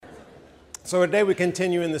So today we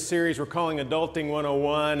continue in the series we're calling Adulting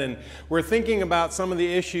 101, and we're thinking about some of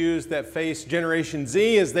the issues that face Generation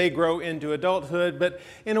Z as they grow into adulthood. But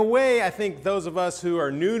in a way, I think those of us who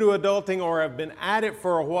are new to adulting or have been at it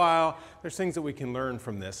for a while, there's things that we can learn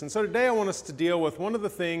from this. And so today I want us to deal with one of the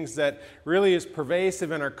things that really is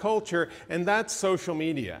pervasive in our culture, and that's social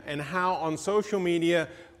media, and how on social media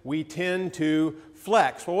we tend to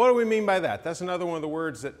flex. Well, what do we mean by that? That's another one of the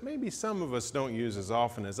words that maybe some of us don't use as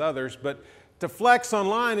often as others, but to flex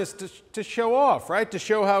online is to show off, right? To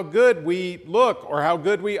show how good we look or how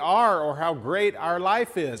good we are or how great our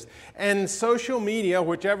life is. And social media,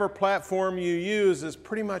 whichever platform you use, is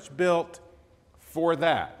pretty much built for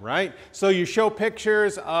that, right? So you show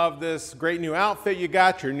pictures of this great new outfit you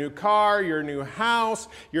got, your new car, your new house,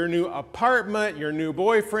 your new apartment, your new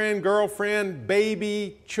boyfriend, girlfriend,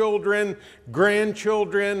 baby, children,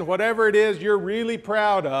 grandchildren, whatever it is you're really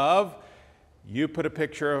proud of, you put a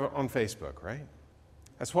picture on Facebook, right?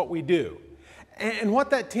 That's what we do. And what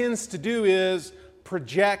that tends to do is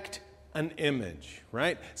project an image,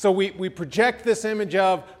 right? So we project this image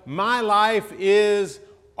of my life is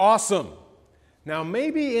awesome. Now,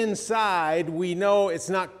 maybe inside we know it's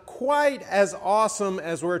not quite as awesome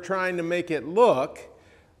as we're trying to make it look,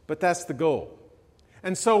 but that's the goal.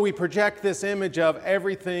 And so we project this image of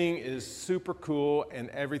everything is super cool and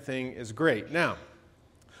everything is great. Now,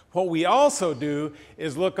 what we also do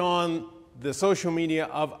is look on the social media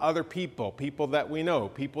of other people, people that we know,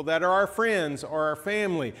 people that are our friends or our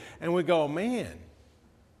family, and we go, man,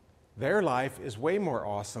 their life is way more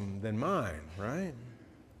awesome than mine, right?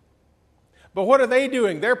 But what are they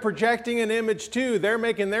doing? They're projecting an image too. They're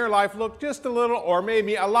making their life look just a little or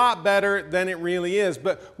maybe a lot better than it really is.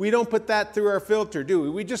 But we don't put that through our filter, do we?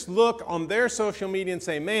 We just look on their social media and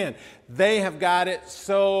say, man, they have got it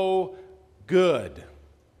so good.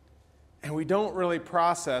 And we don't really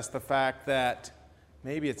process the fact that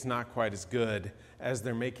maybe it's not quite as good as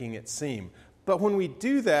they're making it seem. But when we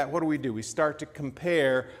do that, what do? We start to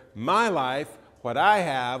compare my life, what I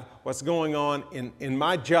have, what's going on in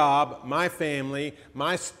my job, my family,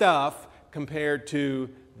 my stuff, compared to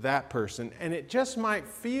that person. And it just might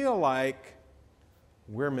feel like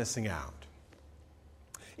we're missing out.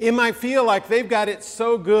 It might feel like they've got it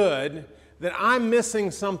so good that I'm missing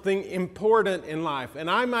something important in life. And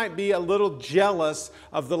I might be a little jealous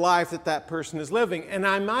of the life that that person is living. And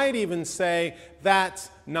I might even say, that's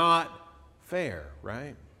not fair,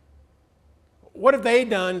 right? What have they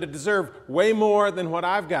done to deserve way more than what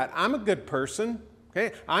I've got? I'm a good person,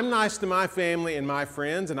 okay? I'm nice to my family and my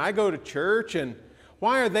friends, and I go to church, and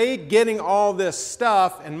why are they getting all this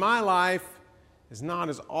stuff and my life is not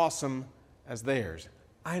as awesome as theirs?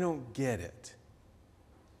 I don't get it.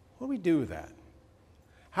 What do we do with that?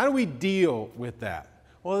 How do we deal with that?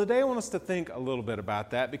 Well, today I want us to think a little bit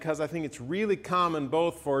about that because I think it's really common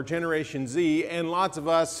both for Generation Z and lots of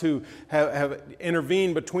us who have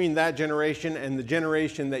intervened between that generation and the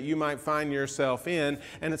generation that you might find yourself in,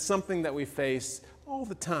 and it's something that we face all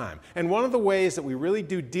the time. And one of the ways that we really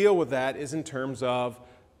do deal with that is in terms of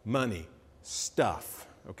money, stuff,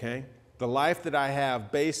 okay? The life that I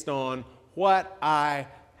have based on what I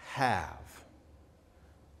have.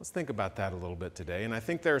 Let's think about that a little bit today. And I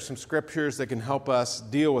think there are some scriptures that can help us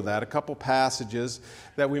deal with that, a couple passages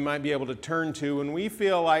that we might be able to turn to when we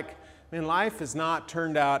feel like, man, life has not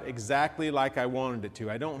turned out exactly like I wanted it to.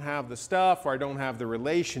 I don't have the stuff or I don't have the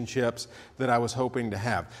relationships that I was hoping to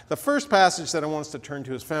have. The first passage that I want us to turn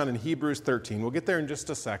to is found in Hebrews 13. We'll get there in just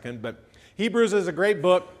a second, but Hebrews is a great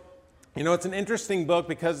book. You know, it's an interesting book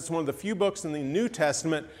because it's one of the few books in the New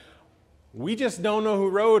Testament we just don't know who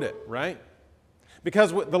wrote it, right?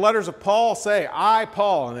 Because the letters of Paul say, I,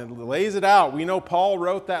 Paul, and it lays it out. We know Paul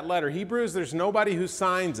wrote that letter. Hebrews, there's nobody who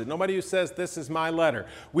signs it, nobody who says, this is my letter.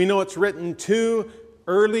 We know it's written to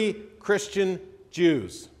early Christian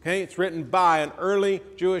Jews. Okay? It's written by an early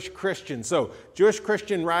Jewish Christian. So, Jewish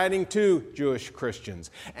Christian writing to Jewish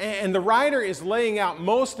Christians. And the writer is laying out,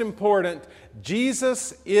 most important,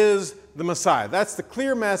 Jesus is the Messiah. That's the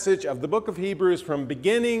clear message of the book of Hebrews from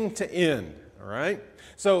beginning to end. All right?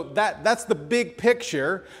 So that's the big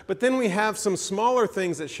picture, but then we have some smaller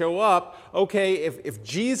things that show up. Okay, if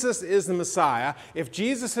Jesus is the Messiah, if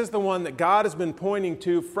Jesus is the one that God has been pointing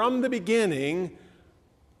to from the beginning,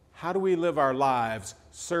 how do we live our lives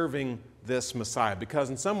serving this Messiah?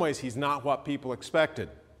 Because in some ways, he's not what people expected.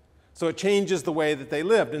 So it changes the way that they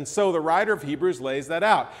lived. And so the writer of Hebrews lays that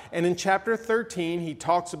out. And in chapter 13, he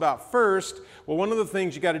talks about first, well, one of the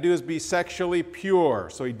things you got to do is be sexually pure.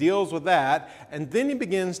 So he deals with that. And then he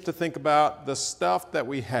begins to think about the stuff that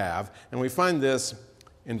we have. And we find this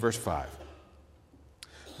in verse 5.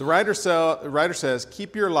 The writer says,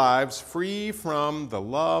 keep your lives free from the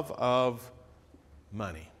love of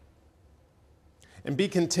money. And be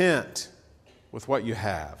content with what you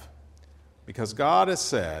have. Because God has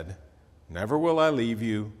said, never will I leave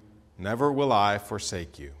you, never will I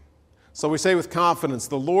forsake you. So we say with confidence,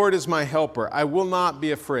 the Lord is my helper. I will not be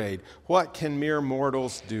afraid. What can mere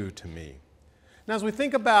mortals do to me? Now, as we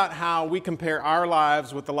think about how we compare our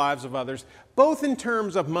lives with the lives of others, both in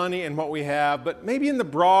terms of money and what we have, but maybe in the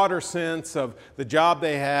broader sense of the job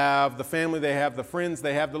they have, the family they have, the friends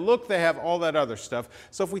they have, the look they have, all that other stuff.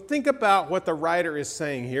 So if we think about what the writer is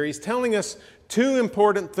saying here, he's telling us two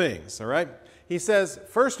important things, all right? He says,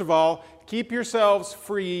 first of all, keep yourselves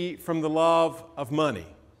free from the love of money.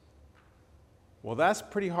 Well, that's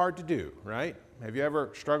pretty hard to do, right? Have you ever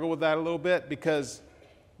struggled with that a little bit? Because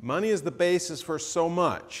money is the basis for so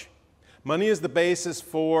much. Money is the basis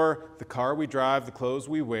for the car we drive, the clothes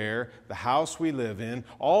we wear, the house we live in.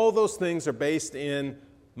 All those things are based in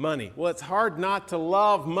money. Well, it's hard not to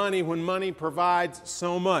love money when money provides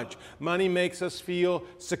so much. Money makes us feel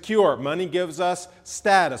secure. Money gives us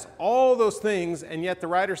status. All those things, and yet the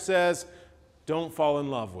writer says, don't fall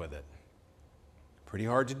in love with it. Pretty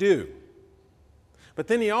hard to do. But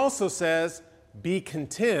then he also says, be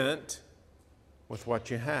content with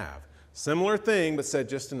what you have. Similar thing, but said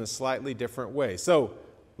just in a slightly different way. So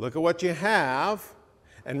look at what you have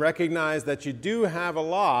and recognize that you do have a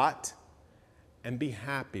lot and be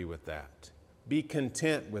happy with that. Be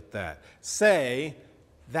content with that. Say,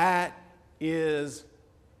 that is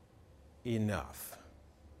enough.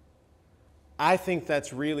 I think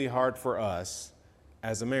that's really hard for us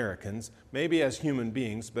as Americans, maybe as human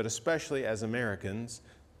beings, but especially as Americans,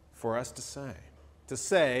 for us to say. To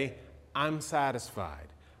say, I'm satisfied.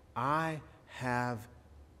 I have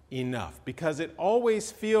enough. Because it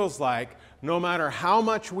always feels like no matter how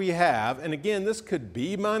much we have, and again, this could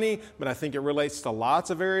be money, but I think it relates to lots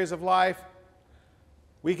of areas of life,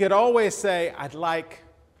 we could always say, I'd like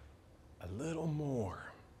a little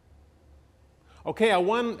more. Okay,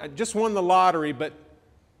 I just won the lottery, but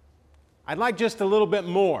I'd like just a little bit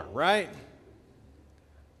more, right?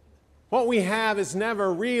 What we have is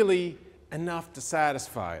never really enough to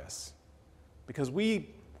satisfy us because we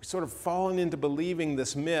sort of fallen into believing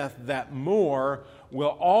this myth that more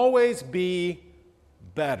will always be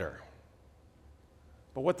better.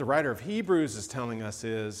 But what the writer of Hebrews is telling us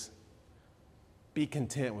is, be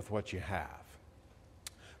content with what you have.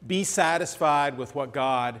 Be satisfied with what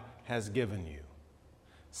God has given you.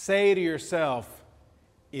 Say to yourself,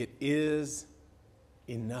 it is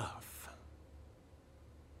enough.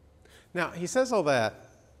 Now, he says all that,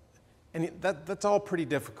 and that's all pretty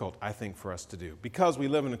difficult, I think, for us to do because we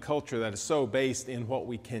live in a culture that is so based in what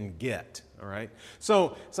we can get, all right?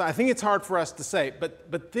 So I think it's hard for us to say,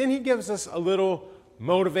 but then he gives us a little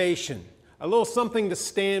motivation, a little something to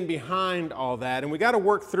stand behind all that, and we got to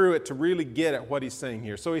work through it to really get at what he's saying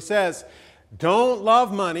here. So he says, don't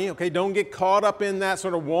love money, okay? Don't get caught up in that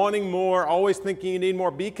sort of wanting more, always thinking you need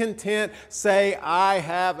more. Be content. Say, I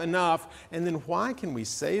have enough. And then why can we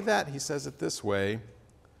say that? He says it this way.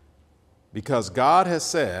 Because God has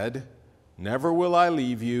said, never will I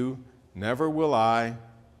leave you, never will I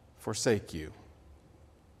forsake you.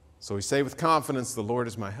 So we say with confidence, the Lord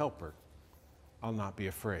is my helper. I'll not be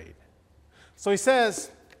afraid. So he says,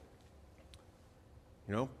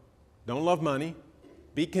 don't love money.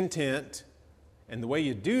 Be content. And the way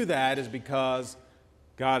you do that is because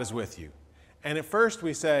God is with you. And at first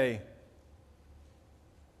we say,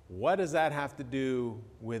 what does that have to do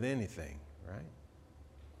with anything, right?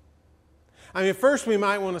 I mean, first we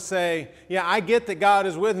might want to say, yeah, I get that God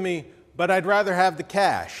is with me, but I'd rather have the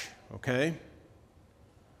cash, okay?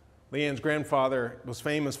 Leanne's grandfather was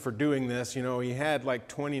famous for doing this. He had like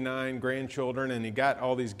 29 grandchildren, and he got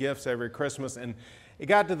all these gifts every Christmas. And it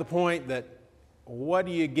got to the point that, what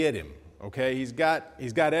do you get him? Okay, he's got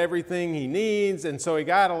everything he needs, and so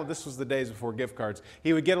this was the days before gift cards.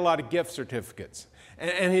 He would get a lot of gift certificates.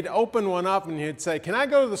 And he'd open one up and he'd say, can I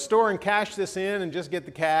go to the store and cash this in and just get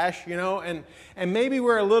the cash, And maybe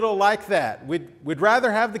we're a little like that. We'd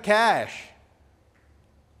rather have the cash.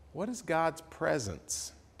 What does God's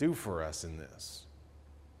presence do for us in this?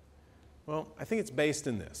 Well, I think it's based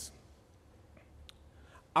in this.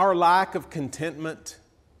 Our lack of contentment,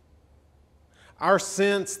 our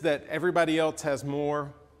sense that everybody else has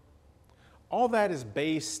more, all that is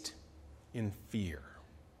based in fear.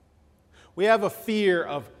 We have a fear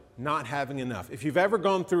of not having enough. If you've ever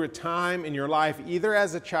gone through a time in your life, either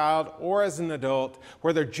as a child or as an adult,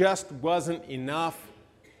 where there just wasn't enough,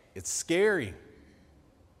 it's scary.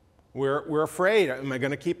 We're afraid. Am I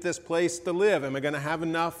going to keep this place to live? Am I going to have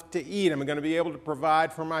enough to eat? Am I going to be able to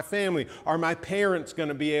provide for my family? Are my parents going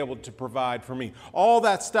to be able to provide for me? All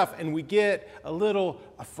that stuff, and we get a little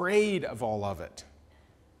afraid of all of it.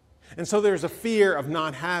 And so there's a fear of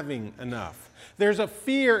not having enough. There's a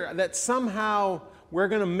fear that somehow we're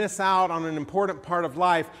going to miss out on an important part of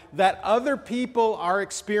life that other people are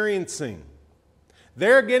experiencing.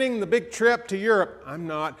 They're getting the big trip to Europe. I'm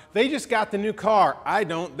not. They just got the new car. I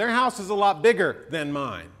don't. Their house is a lot bigger than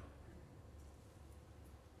mine.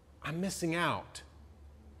 I'm missing out.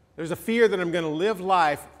 There's a fear that I'm going to live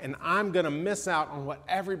life and I'm going to miss out on what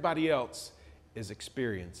everybody else is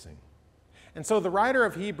experiencing. And so the writer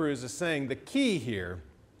of Hebrews is saying the key here,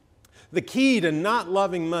 the key to not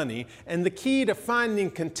loving money and the key to finding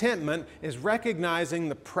contentment is recognizing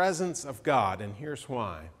the presence of God. And here's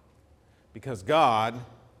why. Because God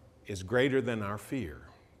is greater than our fear.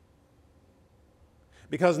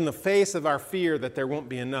 Because in the face of our fear that there won't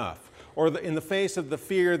be enough, or in the face of the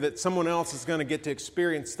fear that someone else is going to get to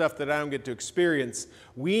experience stuff that I don't get to experience,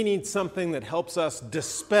 we need something that helps us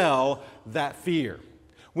dispel that fear.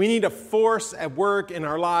 We need a force at work in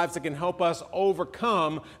our lives that can help us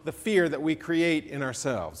overcome the fear that we create in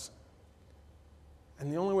ourselves. And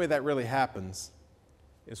the only way that really happens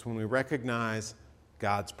is when we recognize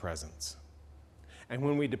God's presence. And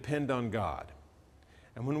when we depend on God.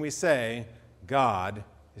 And when we say, God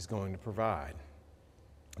is going to provide.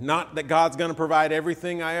 Not that God's going to provide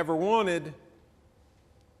everything I ever wanted,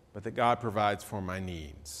 but that God provides for my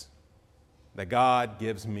needs. That God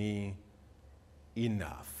gives me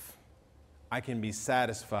enough. I can be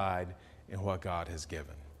satisfied in what God has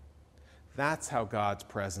given. That's how God's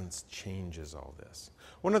presence changes all this.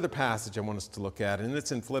 One other passage I want us to look at, and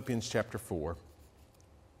it's in Philippians chapter 4.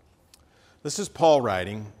 This is Paul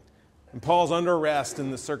writing, and Paul's under arrest in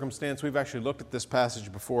this circumstance. We've actually looked at this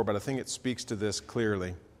passage before, but I think it speaks to this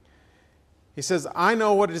clearly. He says, I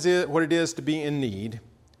know what it is to be in need,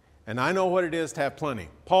 and I know what it is to have plenty.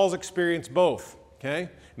 Paul's experienced both, okay?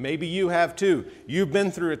 Maybe you have too. You've been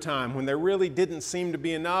through a time when there really didn't seem to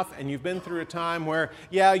be enough, and you've been through a time where,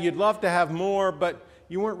 yeah, you'd love to have more, but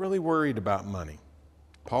you weren't really worried about money.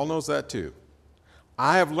 Paul knows that too.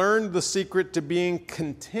 I have learned the secret to being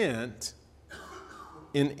content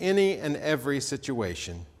in any and every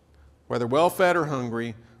situation, whether well-fed or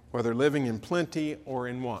hungry, whether living in plenty or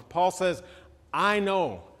in want. Paul says, I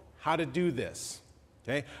know how to do this.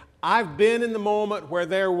 Okay? I've been in the moment where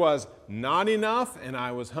there was not enough and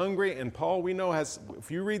I was hungry, and Paul, we know,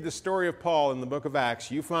 if you read the story of Paul in the book of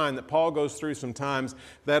Acts, you find that Paul goes through some times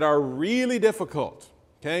that are really difficult.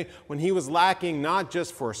 Okay? When he was lacking not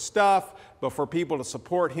just for stuff, but for people to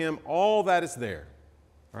support him, all that is there.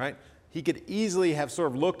 Right? He could easily have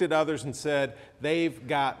sort of looked at others and said, they've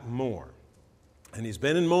got more. And he's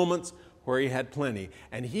been in moments where he had plenty.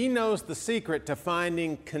 And he knows the secret to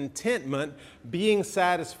finding contentment, being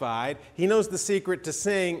satisfied. He knows the secret to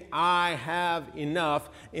saying, I have enough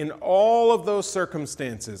in all of those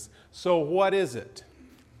circumstances. So what is it?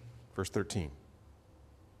 Verse 13.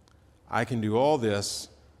 I can do all this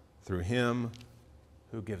through him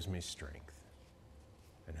who gives me strength.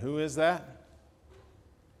 And who is that?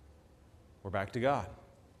 We're back to God.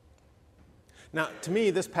 Now, to me,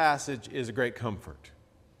 this passage is a great comfort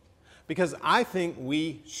because I think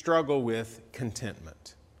we struggle with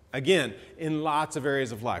contentment. Again, in lots of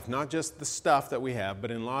areas of life, not just the stuff that we have, but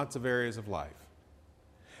in lots of areas of life.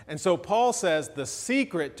 And so Paul says the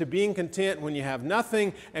secret to being content when you have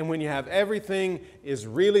nothing and when you have everything is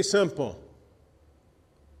really simple.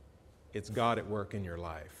 It's God at work in your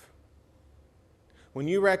life. When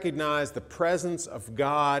you recognize the presence of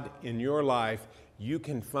God in your life, you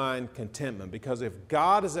can find contentment. Because if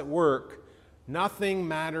God is at work, nothing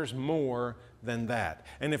matters more than that.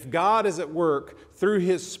 And if God is at work through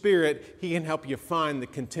His Spirit, He can help you find the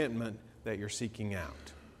contentment that you're seeking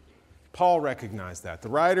out. Paul recognized that. The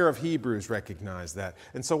writer of Hebrews recognized that.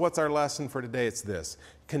 And so what's our lesson for today? It's this.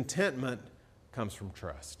 Contentment comes from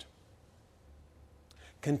trust.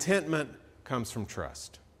 Contentment comes from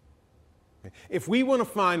trust. If we want to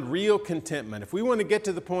find real contentment, if we want to get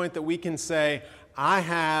to the point that we can say, I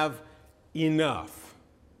have enough,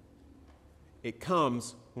 it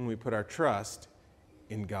comes when we put our trust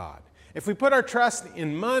in God. If we put our trust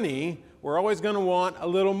in money, we're always going to want a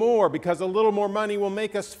little more because a little more money will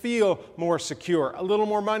make us feel more secure. A little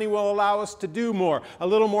more money will allow us to do more. A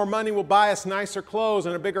little more money will buy us nicer clothes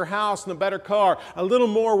and a bigger house and a better car. A little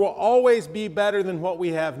more will always be better than what we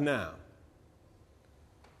have now.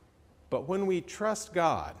 But when we trust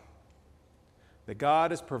God, that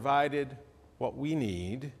God has provided what we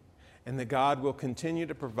need, and that God will continue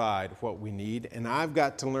to provide what we need, and I've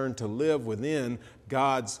got to learn to live within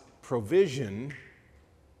God's provision,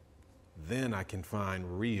 then I can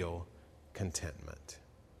find real contentment.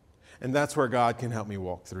 And that's where God can help me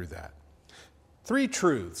walk through that. 3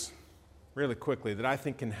 truths, really quickly, that I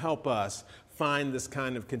think can help us find this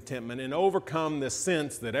kind of contentment and overcome this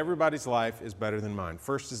sense that everybody's life is better than mine.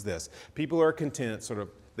 First is this: people who are content,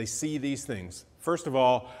 they see these things. First of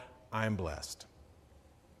all, I am blessed.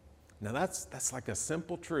 Now that's like a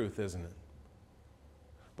simple truth, isn't it?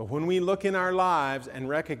 But when we look in our lives and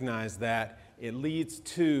recognize that, it leads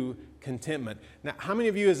to contentment. Now, how many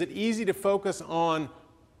of you is it easy to focus on,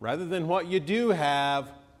 rather than what you do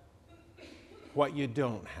have, what you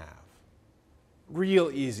don't have? Real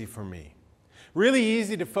easy for me. Really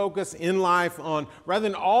easy to focus in life on, rather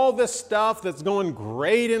than all this stuff that's going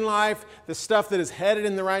great in life, the stuff that is headed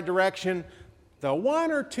in the right direction, the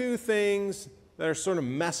 1 or 2 things that are sort of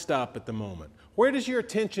messed up at the moment. Where does your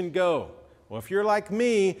attention go? Well, if you're like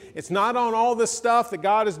me, it's not on all the stuff that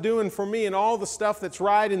God is doing for me and all the stuff that's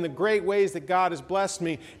right in the great ways that God has blessed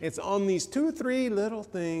me. It's on these 2, 3 little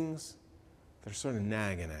things that are sort of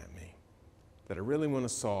nagging at me, that I really want to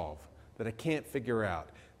solve, that I can't figure out,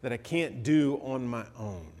 that I can't do on my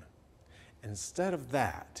own. Instead of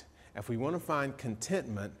that, if we want to find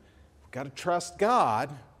contentment, we've got to trust God,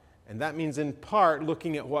 and that means in part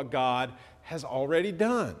looking at what God has already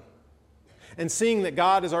done and seeing that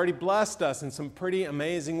God has already blessed us in some pretty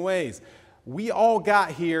amazing ways. We all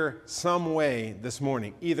got here some way this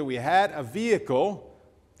morning. Either we had a vehicle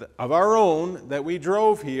of our own that we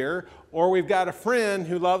drove here, or we've got a friend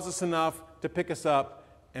who loves us enough to pick us up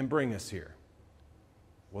and bring us here.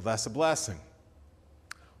 Well, that's a blessing.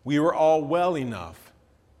 We were all well enough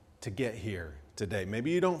to get here today.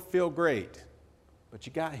 Maybe you don't feel great, but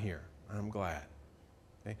you got here. I'm glad.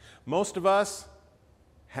 Okay? Most of us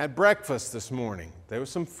had breakfast this morning. There was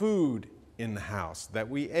some food in the house that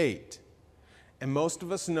we ate. And most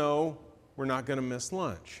of us know we're not going to miss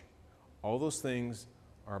lunch. All those things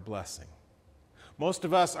are a blessing. Most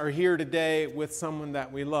of us are here today with someone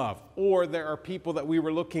that we love, or there are people that we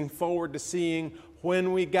were looking forward to seeing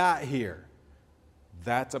when we got here.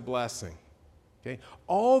 That's a blessing. Okay?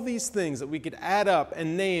 All these things that we could add up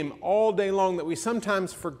and name all day long that we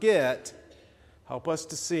sometimes forget help us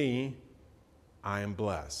to see, I am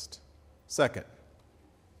blessed. Second,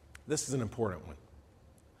 this is an important one.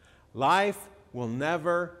 Life will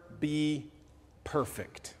never be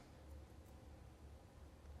perfect,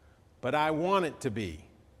 but I want it to be.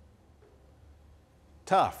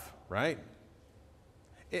 Tough, right?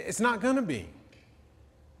 It's not going to be.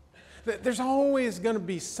 There's always going to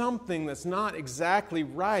be something that's not exactly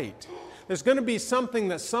right. There's going to be something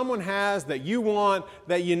that someone has that you want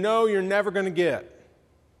that you know you're never going to get.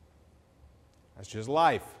 That's just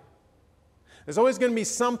life. There's always going to be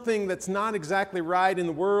something that's not exactly right in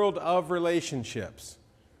the world of relationships.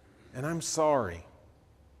 And I'm sorry.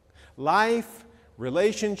 Life,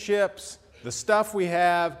 relationships, the stuff we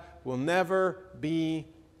have will never be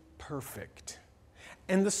perfect.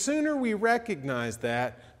 And the sooner we recognize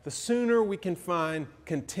that, the sooner we can find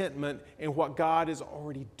contentment in what God is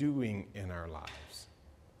already doing in our lives.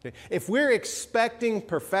 Okay? If we're expecting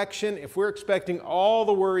perfection, if we're expecting all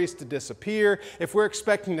the worries to disappear, if we're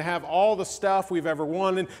expecting to have all the stuff we've ever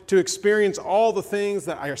wanted, to experience all the things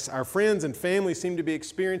that our friends and family seem to be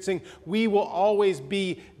experiencing, we will always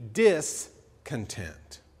be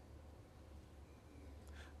discontent.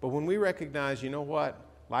 But when we recognize, you know what?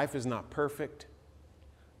 Life is not perfect,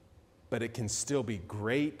 but it can still be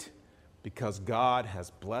great because God has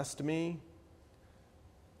blessed me,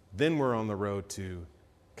 then we're on the road to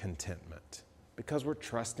contentment because we're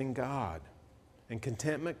trusting God. And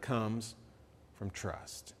contentment comes from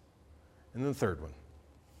trust. And then the third one,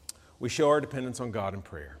 we show our dependence on God in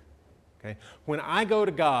prayer. Okay? When I go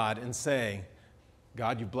to God and say,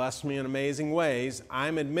 God, you've blessed me in amazing ways,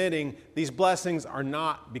 I'm admitting these blessings are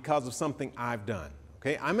not because of something I've done.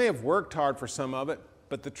 Okay? I may have worked hard for some of it,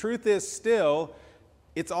 but the truth is still,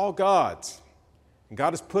 it's all God's. And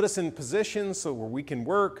God has put us in positions so where we can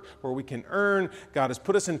work, where we can earn. God has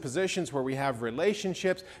put us in positions where we have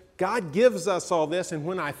relationships. God gives us all this, and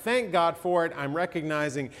when I thank God for it, I'm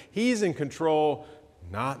recognizing He's in control,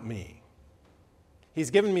 not me.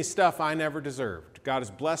 He's given me stuff I never deserved. God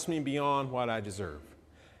has blessed me beyond what I deserve.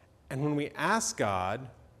 And when we ask God,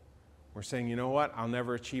 we're saying, you know what? I'll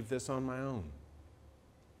never achieve this on my own.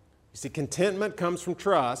 You see, contentment comes from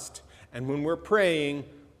trust, and when we're praying,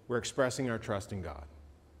 we're expressing our trust in God.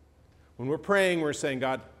 When we're praying, we're saying,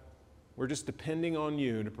 God, we're just depending on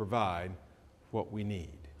you to provide what we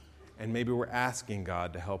need. And maybe we're asking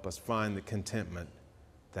God to help us find the contentment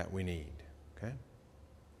that we need, okay?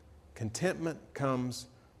 Contentment comes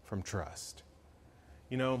from trust.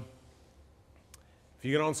 You know, if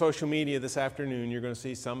you get on social media this afternoon, you're going to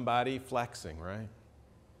see somebody flexing, right?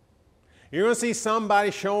 You're going to see somebody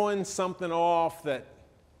showing something off that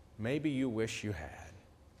maybe you wish you had.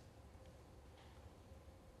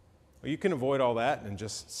 Well, you can avoid all that and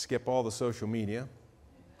just skip all the social media,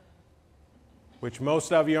 which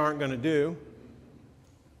most of you aren't going to do.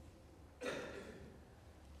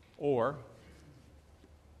 Or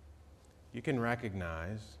you can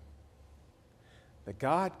recognize that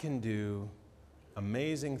God can do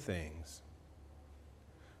amazing things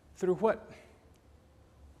through what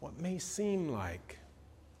may seem like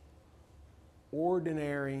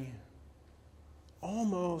ordinary,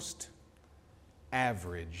 almost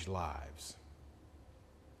average lives.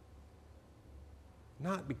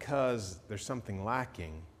 Not because there's something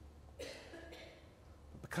lacking,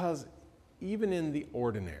 but because even in the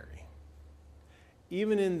ordinary,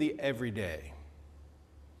 even in the everyday,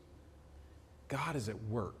 God is at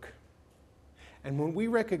work. And when we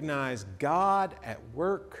recognize God at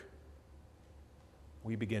work,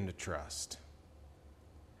 we begin to trust.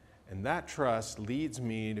 And that trust leads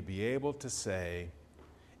me to be able to say,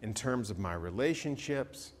 in terms of my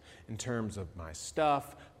relationships, in terms of my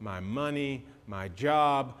stuff, my money, my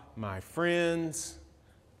job, my friends,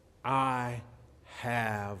 I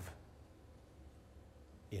have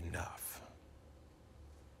enough.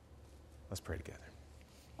 Let's pray together.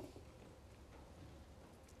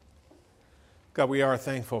 God, we are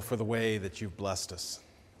thankful for the way that you've blessed us.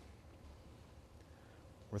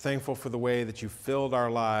 We're thankful for the way that you've filled our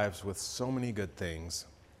lives with so many good things.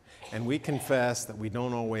 And we confess that we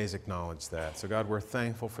don't always acknowledge that. So God, we're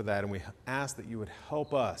thankful for that, and we ask that you would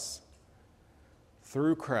help us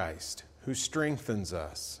through Christ, who strengthens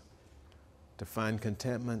us, to find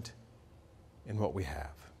contentment in what we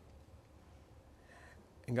have.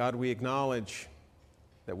 And God, we acknowledge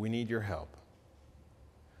that we need your help.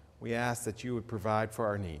 We ask that you would provide for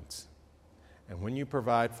our needs. And when you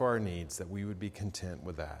provide for our needs, that we would be content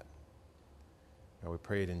with that. And we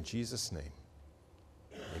pray it in Jesus' name.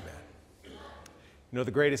 Amen. You know,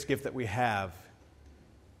 the greatest gift that we have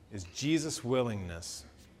is Jesus' willingness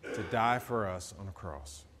to die for us on a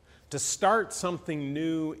cross, to start something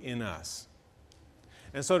new in us.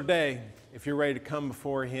 And so today, if you're ready to come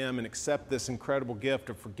before him and accept this incredible gift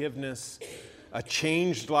of forgiveness, a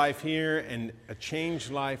changed life here and a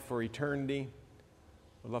changed life for eternity,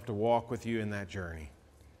 we'd love to walk with you in that journey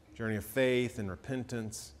of faith and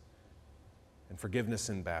repentance and forgiveness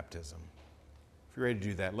in baptism. If you're ready to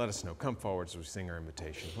do that, let us know. Come forward as we sing our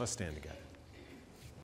invitation. Let's stand together.